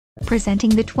Presenting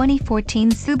the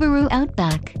 2014 Subaru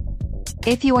Outback.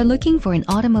 If you are looking for an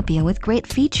automobile with great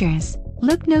features,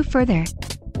 look no further.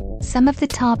 Some of the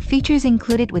top features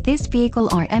included with this vehicle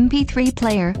are MP3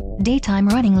 player, daytime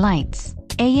running lights,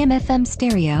 AM/FM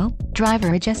stereo,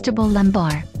 driver adjustable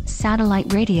lumbar,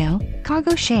 satellite radio,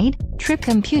 cargo shade, trip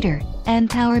computer, and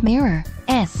power mirror.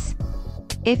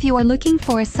 If you are looking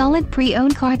for a solid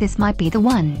pre-owned car, this might be the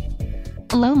one.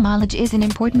 Low mileage is an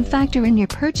important factor in your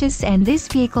purchase, and this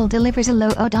vehicle delivers a low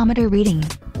odometer reading.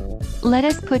 Let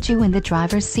us put you in the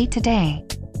driver's seat today.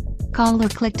 Call or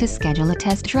click to schedule a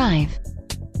test drive.